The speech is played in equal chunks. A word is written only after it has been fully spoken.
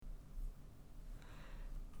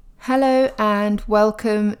Hello and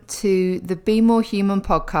welcome to the Be More Human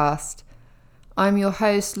podcast. I'm your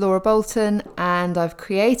host, Laura Bolton, and I've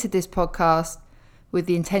created this podcast with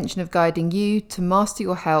the intention of guiding you to master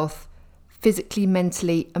your health physically,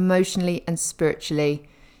 mentally, emotionally, and spiritually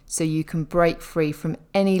so you can break free from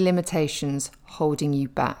any limitations holding you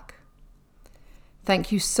back.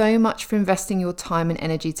 Thank you so much for investing your time and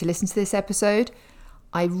energy to listen to this episode.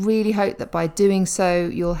 I really hope that by doing so,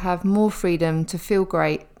 you'll have more freedom to feel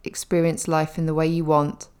great, experience life in the way you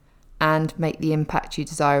want, and make the impact you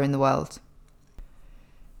desire in the world.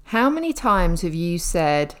 How many times have you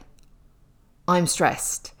said, I'm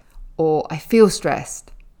stressed, or I feel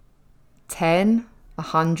stressed? 10,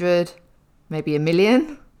 100, maybe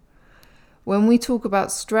 1,000,000? When we talk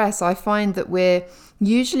about stress, I find that we're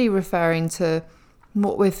usually referring to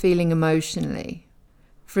what we're feeling emotionally.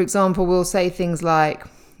 For example, we'll say things like,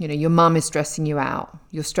 your mum is stressing you out.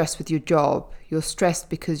 You're stressed with your job. You're stressed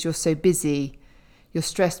because you're so busy. You're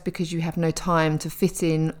stressed because you have no time to fit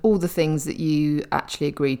in all the things that you actually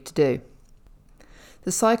agreed to do.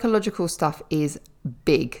 The psychological stuff is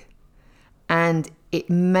big, and it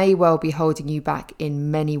may well be holding you back in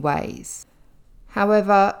many ways.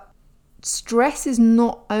 However, stress is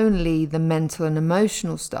not only the mental and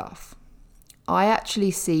emotional stuff. I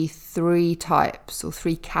actually see 3 types or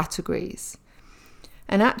 3 categories.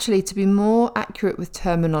 And actually, to be more accurate with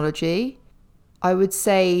terminology, I would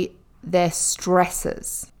say they're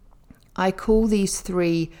stressors. I call these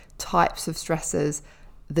 3 types of stressors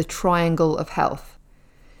the triangle of health.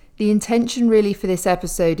 The intention really for this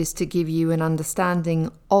episode is to give you an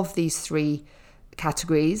understanding of these 3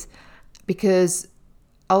 categories, because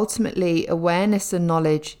ultimately awareness and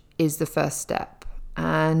knowledge is the first step.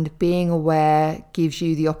 And being aware gives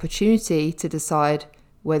you the opportunity to decide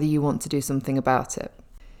whether you want to do something about it.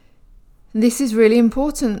 This is really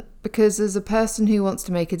important because as a person who wants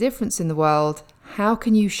to make a difference in the world, how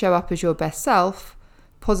can you show up as your best self,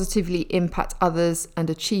 positively impact others, and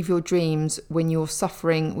achieve your dreams when you're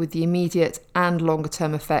suffering with the immediate and longer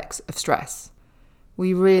term effects of stress?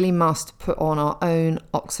 We really must put on our own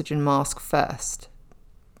oxygen mask first.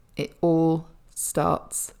 It all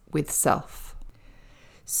starts with self.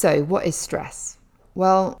 So, what is stress?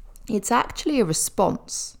 Well, it's actually a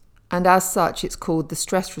response, and as such, it's called the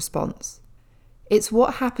stress response. It's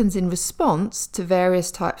what happens in response to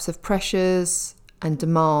various types of pressures and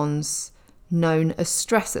demands known as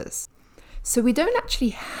stressors. So, we don't actually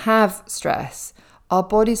have stress. Our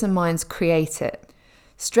bodies and minds create it.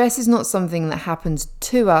 Stress is not something that happens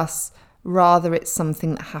to us, rather it's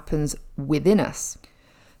something that happens within us.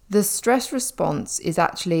 The stress response is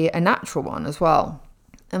actually a natural one as well.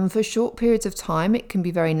 And for short periods of time, it can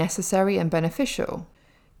be very necessary and beneficial.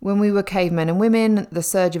 When we were cavemen and women, the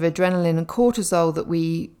surge of adrenaline and cortisol that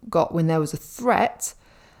we got when there was a threat,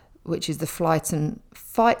 which is the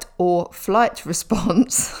fight or flight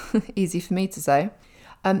response, easy for me to say,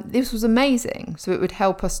 this was amazing. So it would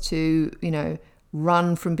help us to,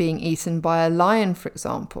 run from being eaten by a lion, for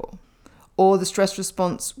example. Or the stress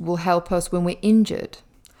response will help us when we're injured.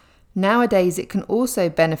 Nowadays, it can also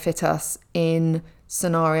benefit us in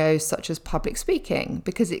scenarios such as public speaking,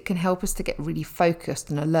 because it can help us to get really focused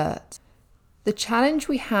and alert. The challenge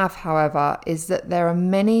we have, however, is that there are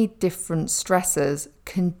many different stressors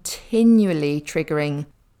continually triggering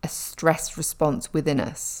a stress response within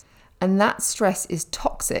us. And that stress is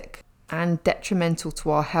toxic and detrimental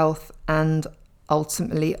to our health and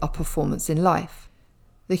ultimately our performance in life.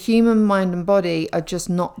 The human mind and body are just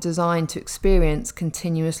not designed to experience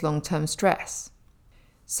continuous long-term stress.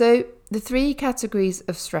 So the 3 categories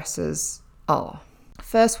of stressors are,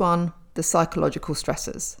 first one, the psychological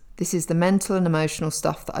stressors. This is the mental and emotional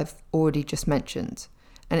stuff that I've already just mentioned,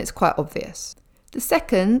 and it's quite obvious. The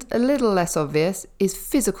second, a little less obvious, is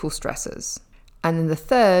physical stressors. And then the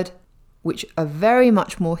third, which are very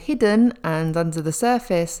much more hidden and under the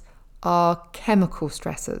surface, are chemical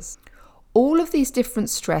stressors. All of these different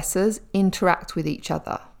stressors interact with each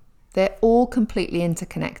other. They're all completely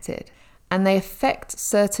interconnected. And they affect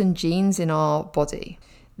certain genes in our body.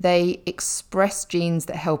 They express genes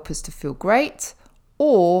that help us to feel great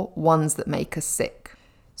or ones that make us sick.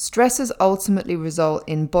 Stressors ultimately result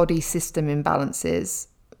in body system imbalances,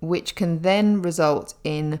 which can then result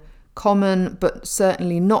in common but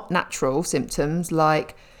certainly not natural symptoms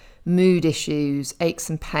like mood issues, aches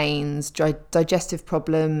and pains, digestive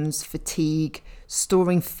problems, fatigue,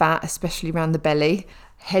 storing fat, especially around the belly,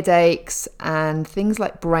 headaches, and things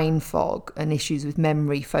like brain fog and issues with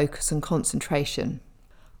memory, focus, and concentration.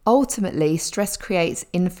 Ultimately, stress creates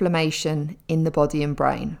inflammation in the body and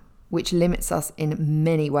brain, which limits us in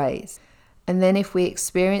many ways. And then if we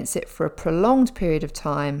experience it for a prolonged period of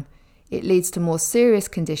time, It leads to more serious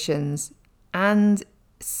conditions and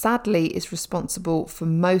sadly is responsible for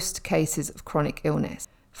most cases of chronic illness.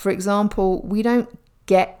 For example, we don't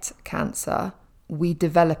get cancer, we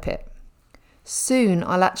develop it. Soon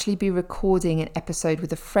I'll actually be recording an episode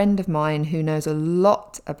with a friend of mine who knows a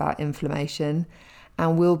lot about inflammation,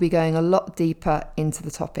 and we'll be going a lot deeper into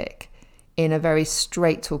the topic in a very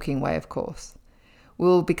straight talking way, of course.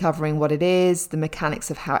 We'll be covering what it is, the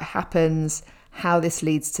mechanics of how it happens, how this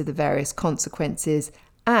leads to the various consequences,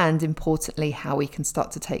 and importantly, how we can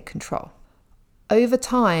start to take control. Over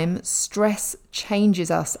time, stress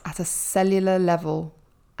changes us at a cellular level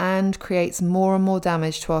and creates more and more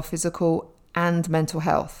damage to our physical and mental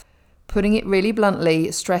health. Putting it really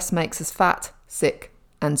bluntly, stress makes us fat, sick,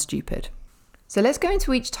 and stupid. So let's go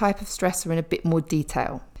into each type of stressor in a bit more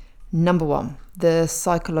detail. Number 1, the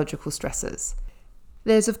psychological stressors.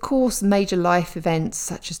 There's of course major life events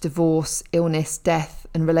such as divorce, illness, death,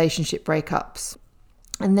 and relationship breakups.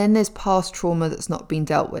 And then there's past trauma that's not been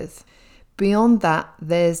dealt with. Beyond that,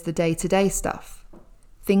 there's the day-to-day stuff.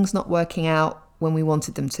 Things not working out when we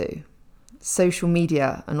wanted them to. Social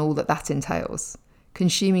media and all that entails.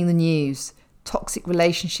 Consuming the news, toxic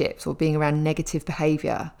relationships or being around negative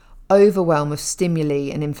behaviour, overwhelm of stimuli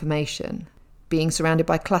and information, being surrounded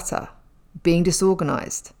by clutter, being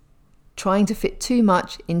disorganised, trying to fit too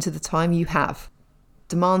much into the time you have,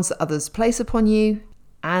 demands that others place upon you,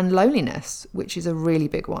 and loneliness, which is a really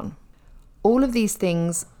big one. All of these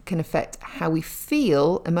things can affect how we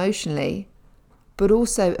feel emotionally, but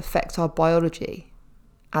also affect our biology,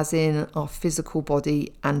 as in our physical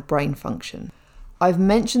body and brain function. I've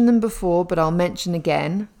mentioned them before, but I'll mention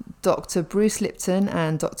again Dr. Bruce Lipton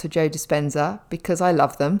and Dr. Joe Dispenza, because I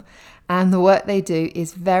love them, and the work they do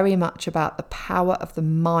is very much about the power of the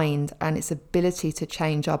mind and its ability to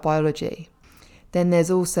change our biology. Then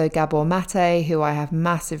there's also Gabor Mate, who I have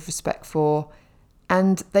massive respect for,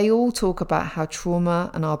 and they all talk about how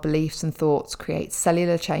trauma and our beliefs and thoughts create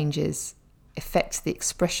cellular changes, affect the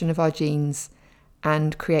expression of our genes,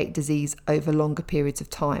 and create disease over longer periods of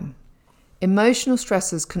time. Emotional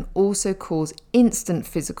stressors can also cause instant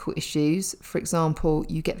physical issues. For example,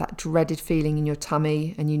 you get that dreaded feeling in your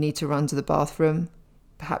tummy and you need to run to the bathroom.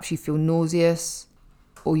 Perhaps you feel nauseous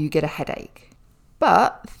or you get a headache.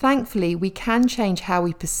 But thankfully, we can change how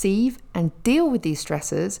we perceive and deal with these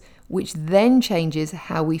stressors, which then changes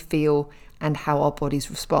how we feel and how our bodies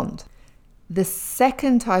respond. The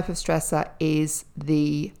second type of stressor is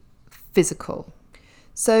the physical.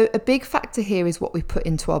 So a big factor here is what we put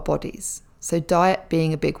into our bodies. So diet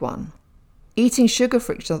being a big one. Eating sugar,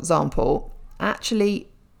 for example, actually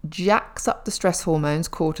jacks up the stress hormones,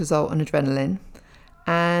 cortisol and adrenaline,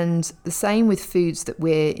 and the same with foods that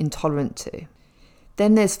we're intolerant to.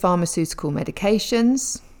 Then there's pharmaceutical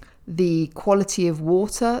medications, the quality of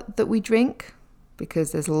water that we drink,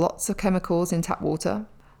 because there's lots of chemicals in tap water,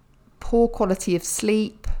 poor quality of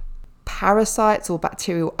sleep, parasites or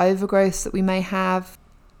bacterial overgrowths that we may have,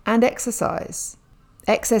 and exercise.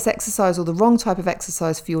 Excess exercise or the wrong type of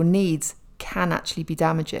exercise for your needs can actually be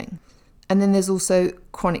damaging. And then there's also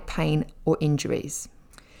chronic pain or injuries.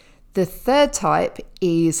 The third type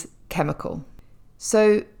is chemical.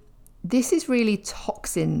 So this is really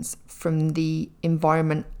toxins from the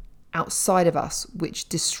environment outside of us which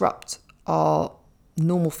disrupt our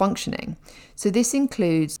normal functioning. So this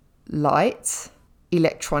includes light,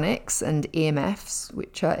 electronics and EMFs,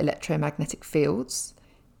 which are electromagnetic fields,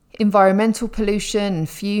 environmental pollution and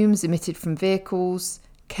fumes emitted from vehicles,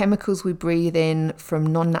 chemicals we breathe in from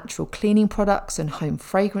non-natural cleaning products and home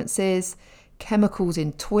fragrances, chemicals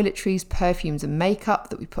in toiletries, perfumes and makeup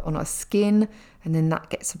that we put on our skin, and then that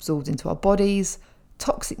gets absorbed into our bodies,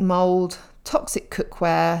 toxic mold, toxic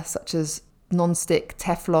cookware such as non-stick,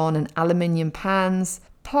 Teflon and aluminium pans,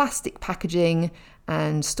 plastic packaging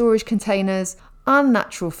and storage containers,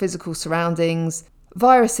 unnatural physical surroundings,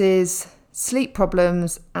 viruses, sleep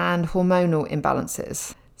problems and hormonal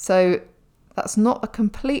imbalances. So that's not a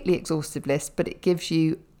completely exhaustive list, but it gives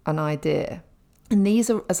you an idea. And these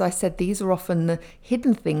are, as I said, these are often the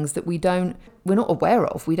hidden things that we're not aware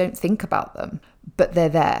of. We don't think about them, but they're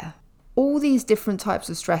there. All these different types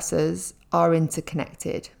of stressors are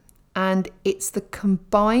interconnected, and it's the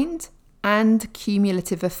combined and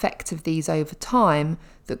cumulative effect of these over time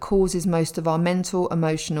that causes most of our mental,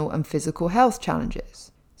 emotional, and physical health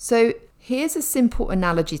challenges. So here's a simple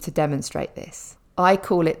analogy to demonstrate this. I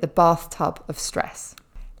call it the bathtub of stress.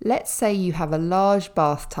 Let's say you have a large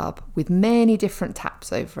bathtub with many different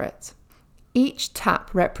taps over it. Each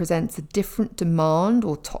tap represents a different demand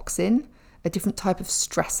or toxin, a different type of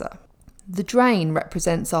stressor. The drain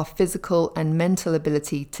represents our physical and mental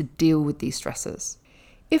ability to deal with these stressors.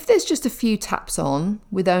 If there's just a few taps on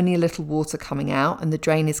with only a little water coming out and the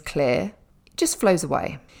drain is clear, it just flows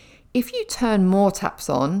away. If you turn more taps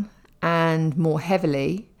on and more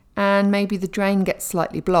heavily, and maybe the drain gets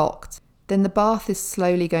slightly blocked, then the bath is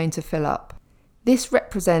slowly going to fill up. This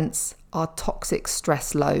represents our toxic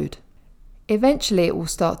stress load. Eventually it will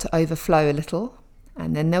start to overflow a little,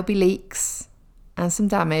 and then there'll be leaks and some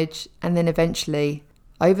damage, and then eventually,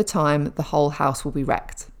 over time, the whole house will be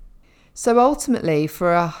wrecked. So ultimately,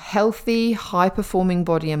 for a healthy, high-performing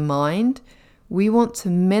body and mind, we want to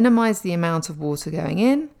minimize the amount of water going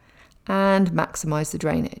in and maximize the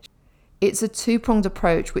drainage. It's a two-pronged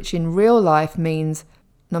approach, which in real life means,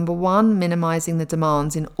 number one, minimizing the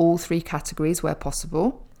demands in all three categories where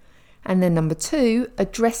possible. And then number two,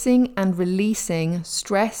 addressing and releasing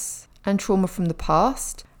stress and trauma from the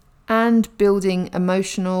past and building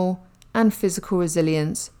emotional and physical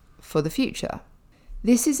resilience for the future.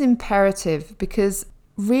 This is imperative because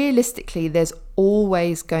realistically, there's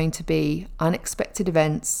always going to be unexpected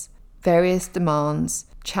events, various demands,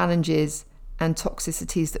 challenges, and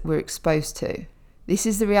toxicities that we're exposed to. This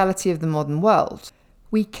is the reality of the modern world.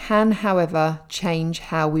 We can, however, change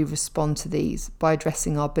how we respond to these by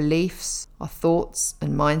addressing our beliefs, our thoughts,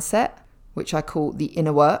 and mindset, which I call the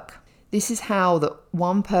inner work. This is how that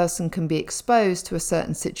one person can be exposed to a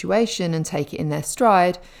certain situation and take it in their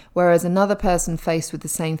stride, whereas another person faced with the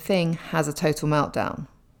same thing has a total meltdown.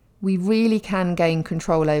 We really can gain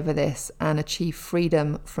control over this and achieve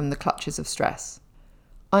freedom from the clutches of stress.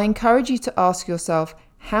 I encourage you to ask yourself,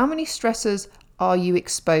 how many stressors are you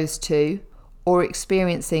exposed to or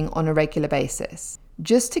experiencing on a regular basis?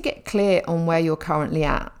 Just to get clear on where you're currently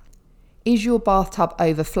at. Is your bathtub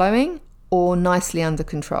overflowing or nicely under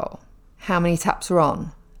control? How many taps are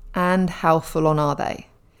on? And how full on are they?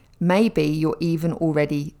 Maybe you're even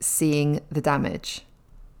already seeing the damage.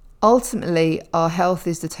 Ultimately, our health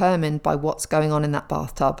is determined by what's going on in that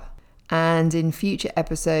bathtub. And in future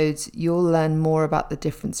episodes, you'll learn more about the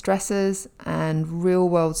different stressors and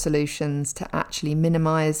real-world solutions to actually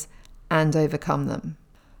minimize and overcome them.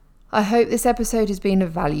 I hope this episode has been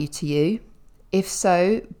of value to you. If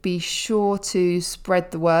so, be sure to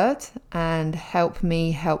spread the word and help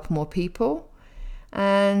me help more people.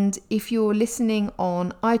 And if you're listening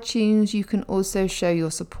on iTunes, you can also show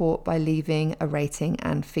your support by leaving a rating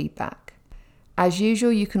and feedback. As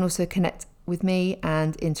usual, you can also connect with me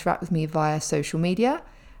and interact with me via social media,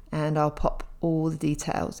 and I'll pop all the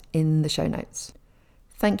details in the show notes.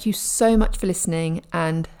 Thank you so much for listening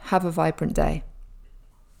and have a vibrant day.